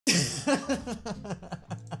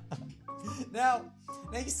Now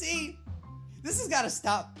you see, this has got to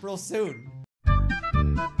stop real soon.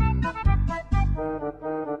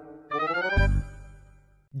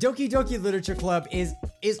 Doki Doki Literature Club is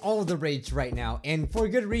all the rage right now, and for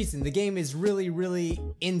good reason. The game is really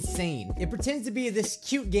insane. It pretends to be this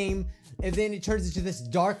cute game, and then it turns into this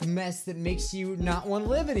dark mess that makes you not want to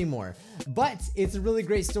live anymore. But it's a really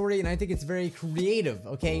great story, and I think it's very creative,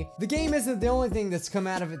 okay? The game isn't the only thing that's come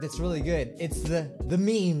out of it that's really good. It's the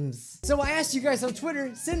memes. So I asked you guys on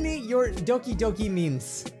Twitter, send me your Doki Doki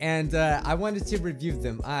memes, and I wanted to review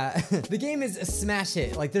them. The game is a smash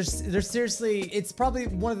hit. Like, there's seriously, it's probably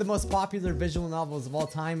one of the most popular visual novels of all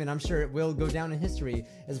time, and I'm sure it will go down in history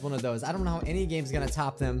as one of those. I don't know how any game's gonna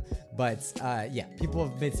top them, but yeah, people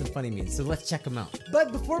have made some funny memes, so let's check them out.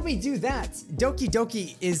 But before we do that, Doki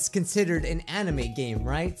Doki is considered an anime game,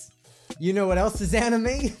 right? You know what else is anime?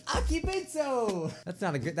 Akibento!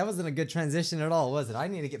 That wasn't a good transition at all, was it? I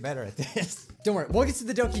need to get better at this. Don't worry, we'll get to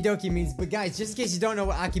the Doki Doki memes, but guys, just in case you don't know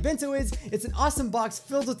what Akibento is, it's an awesome box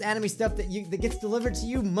filled with anime stuff that gets delivered to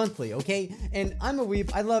you monthly, okay? And I'm a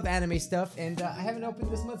weeb, I love anime stuff, and I haven't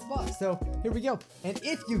opened this month's box, so here we go. And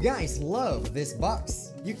if you guys love this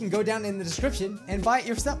box, you can go down in the description and buy it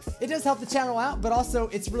yourself. It does help the channel out, but also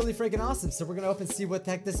it's really freaking awesome, so we're gonna open and see what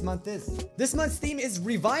the heck this month is. This month's theme is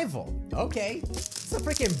Revival. Okay, it's a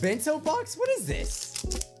freaking bento box? What is this?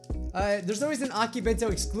 There's always an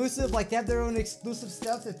Akibento exclusive, like they have their own exclusive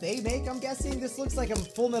stuff that they make, I'm guessing. This looks like a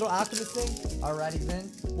Full Metal Alchemist thing. Alrighty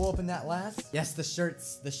then, we'll open that last. Yes, the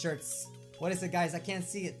shirts. What is it, guys? I can't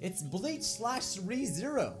see it. It's Bleach /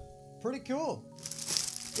 ReZero. Pretty cool.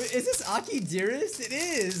 Wait, is this Aki Dearest? It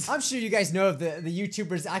is! I'm sure you guys know of the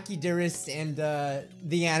YouTubers Aki Dearest and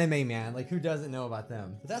the Anime Man. Like, who doesn't know about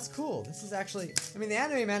them? But that's cool. This is actually, I mean, the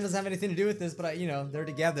Anime Man doesn't have anything to do with this, but you know, they're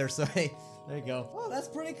together, so hey, there you go. Oh, that's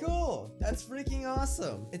pretty cool. That's freaking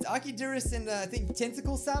awesome. It's Aki Dearest and I think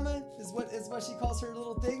Tentacle Sama is what she calls her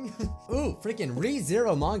little thing. Ooh, freaking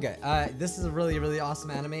ReZero manga. This is a really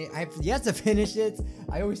awesome anime. I've yet to finish it.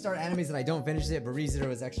 I always start animes and I don't finish it, but ReZero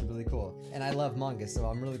is actually really cool. And I love manga, so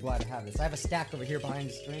I'm really glad to have this. I have a stack over here behind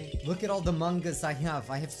the screen. Look at all the mangas I have.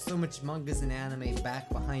 I have so much mangas and anime back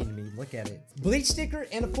behind me. Look at it. Bleach sticker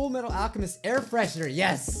and a Full Metal Alchemist air freshener.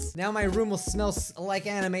 Yes! Now my room will smell like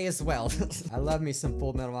anime as well. I love me some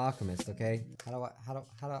Full Metal Alchemist, okay? How do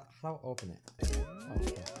I open it?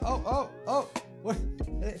 Okay. Oh! What?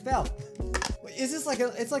 It fell. Wait, is this like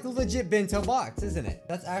it's like a legit bento box, isn't it?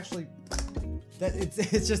 That's actually,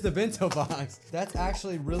 it's just a bento box. That's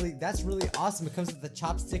really awesome. It comes with the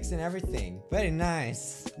chopsticks and everything. Very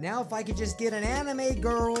nice. Now if I could just get an anime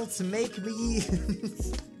girl to make me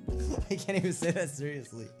I can't even say that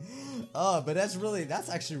seriously. Oh, but that's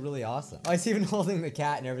actually really awesome. Oh, it's even holding the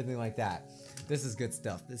cat and everything like that. This is good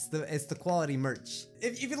stuff. It's the quality merch.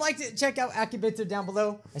 If you liked it, check out Akibento down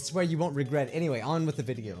below. I swear you won't regret it. Anyway, on with the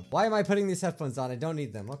video. Why am I putting these headphones on? I don't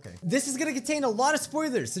need them. Okay. This is gonna contain a lot of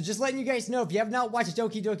spoilers, so just letting you guys know, if you have not watched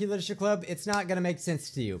Doki Doki Literature Club, it's not gonna make sense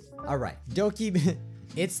to you. Alright. Doki...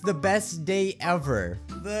 It's the best day ever.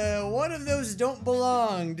 The one of those don't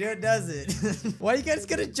belong, does it? Why you guys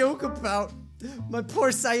gonna joke about my poor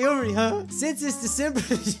Sayori, huh? Since it's December,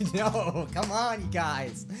 no, come on, you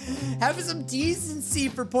guys. Have some decency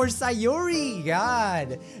for poor Sayori,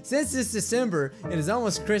 God. Since it's December and it's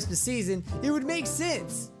almost Christmas season, it would make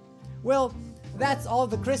sense. Well, that's all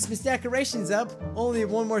the Christmas decorations up. Only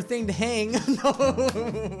one more thing to hang.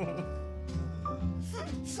 No.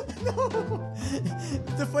 No.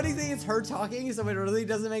 The funny thing is her talking, so it really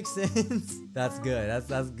doesn't make sense. That's good.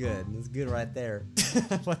 That's good. That's good right there.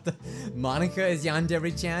 What the? Monica is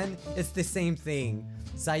Yandere-chan? It's the same thing.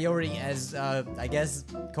 Sayori as, I guess,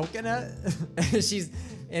 Coconut?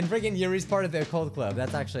 And friggin' Yuri's part of the occult club.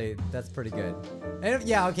 That's pretty good. And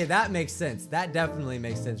yeah, okay, that makes sense. That definitely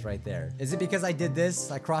makes sense right there. Is it because I did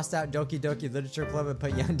this? I crossed out Doki Doki Literature Club and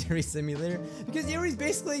put Yandere Simulator? Because Yuri's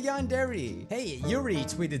basically Yandere. Hey, Yuri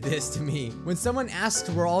tweeted this to me. When someone asked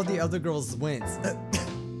where all the other girls went. I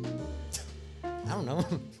don't know.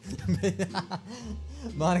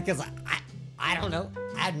 Monica's like, I don't know.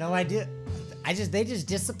 I had no idea. They just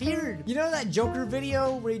disappeared. You know that Joker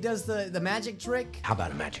video where he does the magic trick? How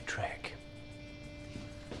about a magic trick?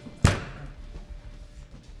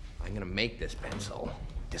 I'm gonna make this pencil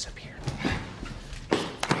disappear.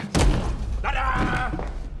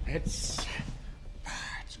 It's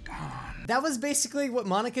gone. That was basically what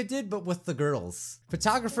Monica did, but with the girls.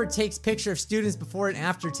 Photographer takes picture of students before and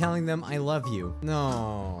after telling them, I love you.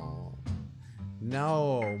 No.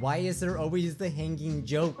 No. Why is there always the hanging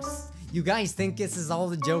jokes? You guys think this is all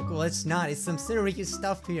the joke? Well, it's not. It's some serious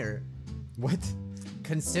stuff here. What?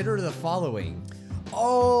 Consider the following.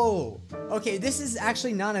 Oh, okay, this is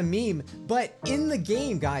actually not a meme, but in the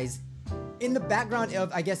game, guys, in the background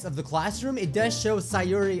of, I guess, of the classroom, it does show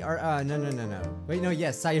Sayuri, or, no. Wait, no,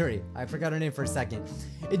 yes, Sayuri. I forgot her name for a second.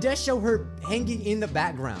 It does show her hanging in the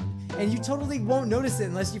background, and you totally won't notice it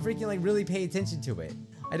unless you freaking, like, really pay attention to it.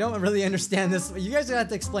 I don't really understand this. You guys are gonna have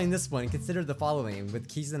to explain this one. Consider the following with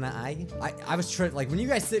keys in the eye. I was tripped. Like, when you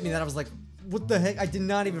guys sent me that, I was like, what the heck? I did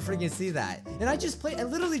not even freaking see that. And I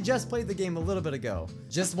literally just played the game a little bit ago.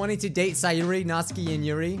 Just wanting to date Sayuri, Natsuki, and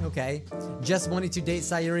Yuri. Okay. Just wanting to date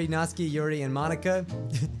Sayuri, Natsuki, Yuri, and Monica.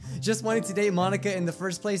 Just wanting to date Monica in the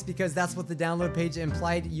first place because that's what the download page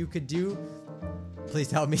implied you could do.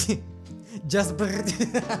 Please help me. Just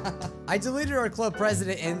I deleted our club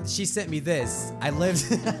president and she sent me this. I lived.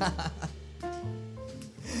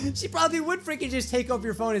 She probably would freaking just take over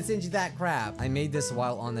your phone and send you that crap. I made this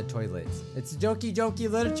while on the toilet. It's Doki Doki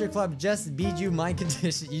Literature Club, just Bijuu my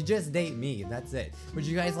condition. You just date me, that's it. Would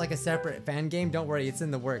you guys like a separate fan game? Don't worry, it's in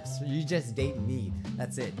the works. You just date me,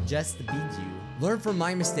 that's it. Just Bijuu. Learn from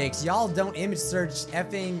my mistakes. Y'all don't image search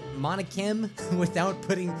effing Monicam without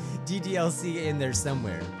putting DDLC in there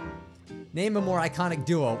somewhere. Name a more iconic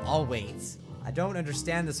duo. I'll wait. I don't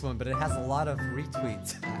understand this one, but it has a lot of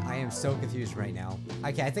retweets. I am so confused right now.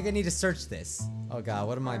 Okay, I think I need to search this. Oh god,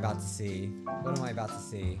 what am I about to see? What am I about to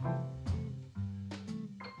see?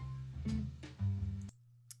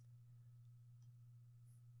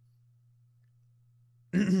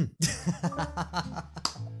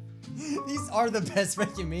 These are the best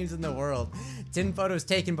freaking memes in the world. 10 photos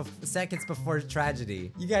taken seconds before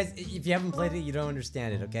tragedy. You guys, if you haven't played it, you don't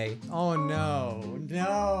understand it, okay? Oh no,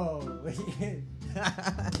 no.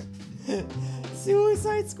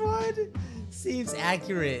 Suicide Squad? Seems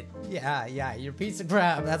accurate. Yeah, you're a piece of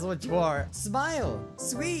crap, that's what you are. Smile,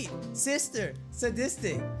 sweet, sister,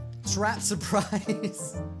 sadistic, trap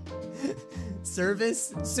surprise.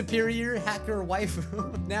 Service, superior, hacker,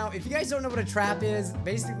 waifu. Now, if you guys don't know what a trap is,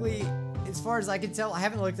 basically, as far as I can tell, I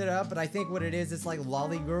haven't looked it up, but I think what it is, it's like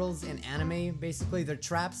lolly girls in anime. Basically, they're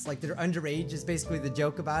traps, like they're underage is basically the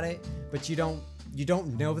joke about it, but you don't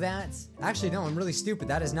know that? Actually, no, I'm really stupid.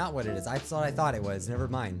 That is not what it is. I thought it was. Never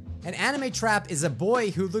mind. An anime trap is a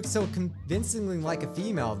boy who looks so convincingly like a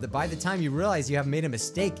female that by the time you realize you have made a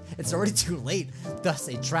mistake, it's already too late. Thus,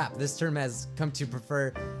 a trap. This term has come to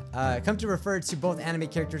refer to both anime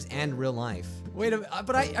characters and real life. Wait,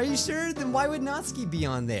 but are you sure? Then why would Natsuki be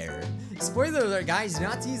on there? Spoiler alert, guys,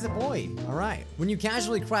 Natsuki's a boy. All right. When you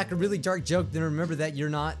casually crack a really dark joke, then remember that you're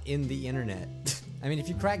not in the internet. I mean, if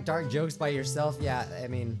you crack dark jokes by yourself, yeah, I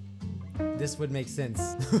mean, this would make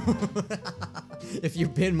sense. If you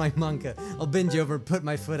bin my manga, I'll bend you over and put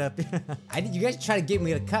my foot up. You guys try to get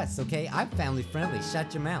me to cuss, okay? I'm family friendly,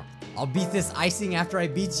 shut your mouth. I'll beat this icing after I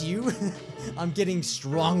beat you. I'm getting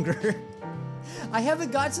stronger. I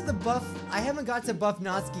haven't got to buff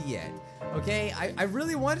Natsuki yet. Okay, I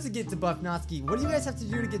really wanted to get to buff Natsuki. What do you guys have to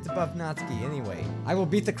do to get to buff Natsuki anyway? I will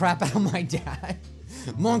beat the crap out of my dad.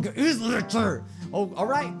 Manga is literature. Oh, all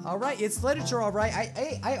right, it's literature, all right.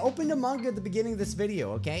 I opened a manga at the beginning of this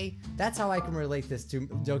video, okay? That's how I can relate this to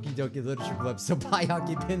Doki Doki Literature Club. So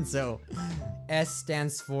Bayaki Pinso. S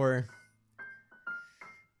stands for...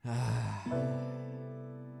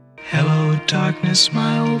 Hello, darkness,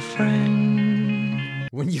 my old friend.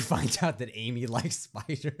 When you find out that Amy likes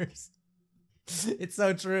spiders. It's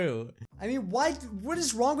so true. I mean, what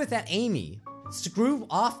is wrong with that Amy? Screw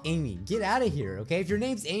off, Amy. Get out of here, okay? If your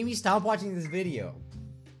name's Amy, stop watching this video.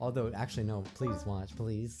 Although, actually, no. Please watch,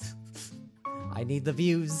 please. I need the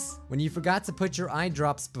views. When you forgot to put your eye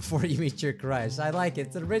drops before you meet your crush. I like it.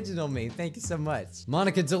 It's an original meme. Thank you so much.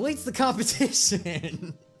 Monica deletes the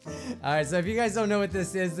competition. Alright, so if you guys don't know what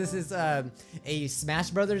this is a Smash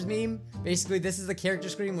Brothers meme. Basically, this is the character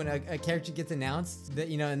screen when a character gets announced, that,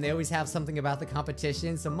 you know, and they always have something about the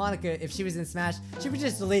competition. So Monica, if she was in Smash, she would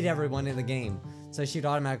just delete everyone in the game, so she'd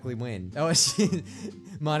automatically win. Oh,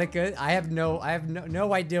 Monica, I have no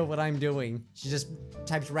idea what I'm doing. She just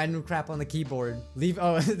types random crap on the keyboard.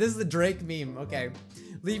 Oh, this is the Drake meme. Okay,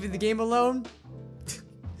 leaving the game alone,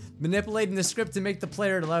 manipulating the script to make the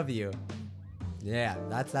player love you. Yeah,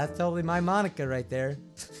 that's totally my Monica right there.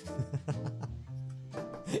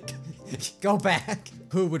 Go back.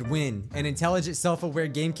 Who would win? An intelligent, self-aware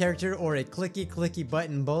game character or a clicky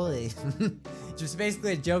button boy? Just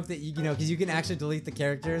basically a joke that you know, because you can actually delete the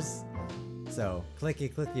characters. So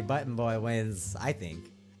clicky button boy wins, I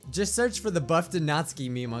think. Just search for the Buff Natsuki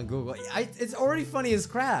meme on Google. It's already funny as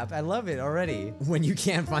crap. I love it already. When you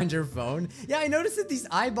can't find your phone. Yeah, I noticed that these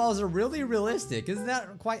eyeballs are really realistic. Isn't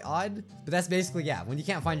that quite odd? But that's basically, yeah, when you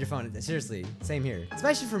can't find your phone. Seriously, same here.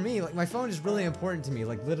 Especially for me, like my phone is really important to me.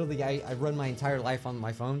 Like literally, I run my entire life on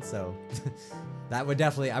my phone, so that would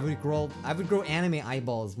definitely, I would grow anime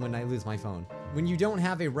eyeballs when I lose my phone. When you don't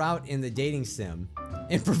have a route in the dating sim,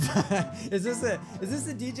 improvise. Is this a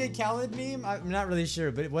DJ Khaled meme? I'm not really sure,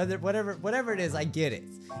 but whatever it is, I get it.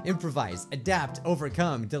 Improvise, adapt,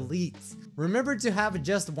 overcome, delete. Remember to have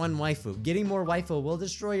just one waifu. Getting more waifu will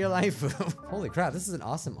destroy your waifu. Holy crap, this is an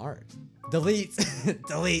awesome art. Delete,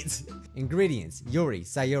 delete. Ingredients: Yuri,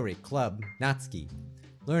 Sayori, club, Natsuki.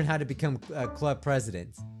 Learn how to become a club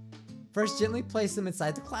president. First, gently place them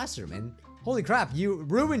inside the classroom and holy crap, you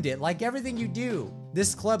ruined it, like everything you do.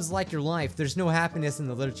 This club's like your life. There's no happiness in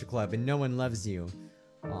the literature club and no one loves you.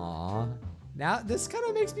 Aww. Now, this kind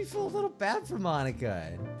of makes me feel a little bad for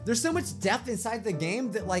Monica. There's so much depth inside the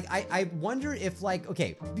game that like, I wonder if like,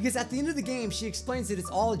 okay, because at the end of the game, she explains that it's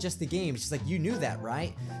all just a game. She's like, you knew that,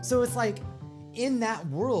 right? So it's like, in that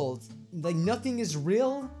world, like nothing is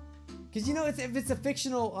real. Cause you know, if it's a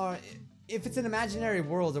fictional, if it's an imaginary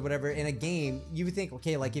world or whatever in a game, you would think,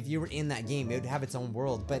 okay, like if you were in that game, it would have its own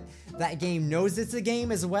world, but that game knows it's a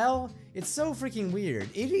game as well. It's so freaking weird.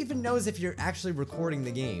 It even knows if you're actually recording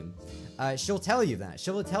the game. She'll tell you that.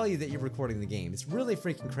 She'll tell you that you're recording the game. It's really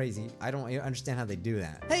freaking crazy. I don't understand how they do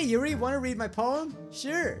that. Hey, Yuri, want to read my poem?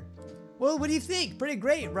 Sure. Well, what do you think? Pretty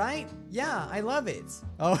great, right? Yeah, I love it.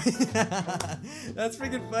 Oh, that's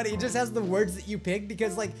freaking funny. It just has the words that you pick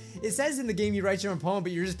because like, it says in the game you write your own poem,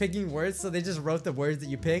 but you're just picking words, so they just wrote the words that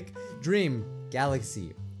you pick. Dream,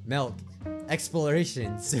 galaxy, milk,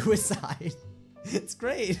 exploration, suicide. It's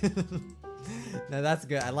great. No, that's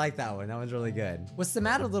good. I like that one. That one's really good. What's the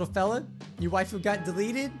matter, little fella? Your waifu got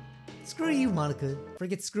deleted? Screw you, Monica.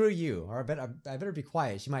 Forget screw you. Or I better be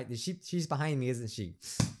quiet. She's behind me, isn't she?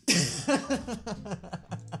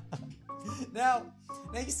 Now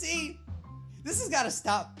you see, this has got to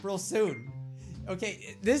stop real soon.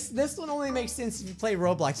 Okay, this one only makes sense if you play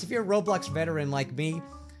Roblox. If you're a Roblox veteran like me,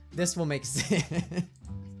 this will make sense.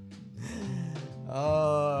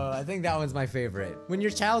 Oh, I think that one's my favorite. When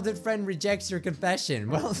your childhood friend rejects your confession,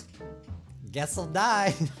 well, guess I'll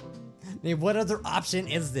die. I mean, what other option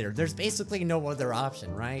is there? There's basically no other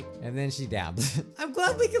option, right? And then she dabs. I'm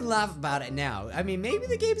glad we can laugh about it now. I mean, maybe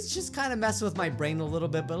the game's just kind of messing with my brain a little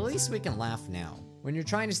bit, but at least we can laugh now. When you're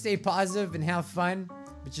trying to stay positive and have fun,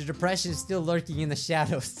 but your depression is still lurking in the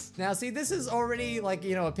shadows. Now, see, this is already like,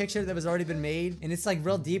 you know, a picture that was already been made, and it's like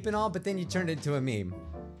real deep and all, but then you turned it into a meme.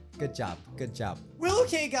 Good job, good job. Well,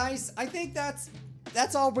 okay, guys, I think that's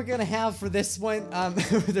all we're gonna have for this one.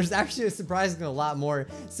 There's actually surprisingly a lot more.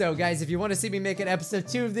 So guys, if you want to see me make an episode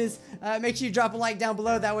 2 of this, make sure you drop a like down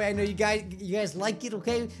below. That way I know you guys like it,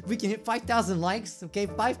 okay? We can hit 5,000 likes, okay?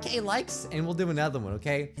 5K likes, and we'll do another one,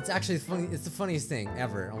 okay? It's actually funny. It's the funniest thing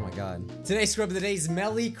ever. Oh my god. Today's scrub of the day is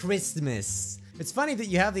Merry Christmas. It's funny that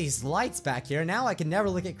you have these lights back here. Now I can never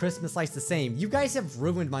look at Christmas lights the same. You guys have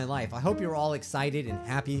ruined my life. I hope you're all excited and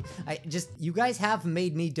happy. You guys have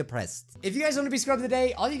made me depressed. If you guys want to be scrub of the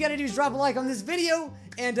day, all you gotta do is drop a like on this video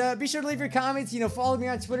and be sure to leave your comments. You know, follow me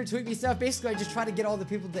on Twitter, tweet me stuff. Basically, I just try to get all the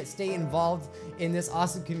people that stay involved in this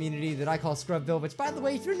awesome community that I call Scrubville. Which, by the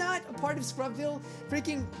way, if you're not a part of Scrubville,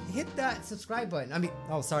 freaking hit that subscribe button. I mean,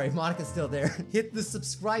 oh, sorry, Monica's still there. Hit the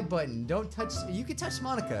subscribe button. Don't touch, you can touch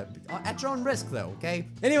Monica at your own risk though, okay?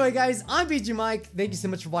 Anyway, guys, I'm Bijuu Mike. Thank you so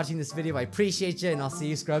much for watching this video. I appreciate you, and I'll see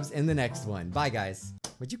you scrubs in the next one. Bye, guys.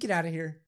 Would you get out of here?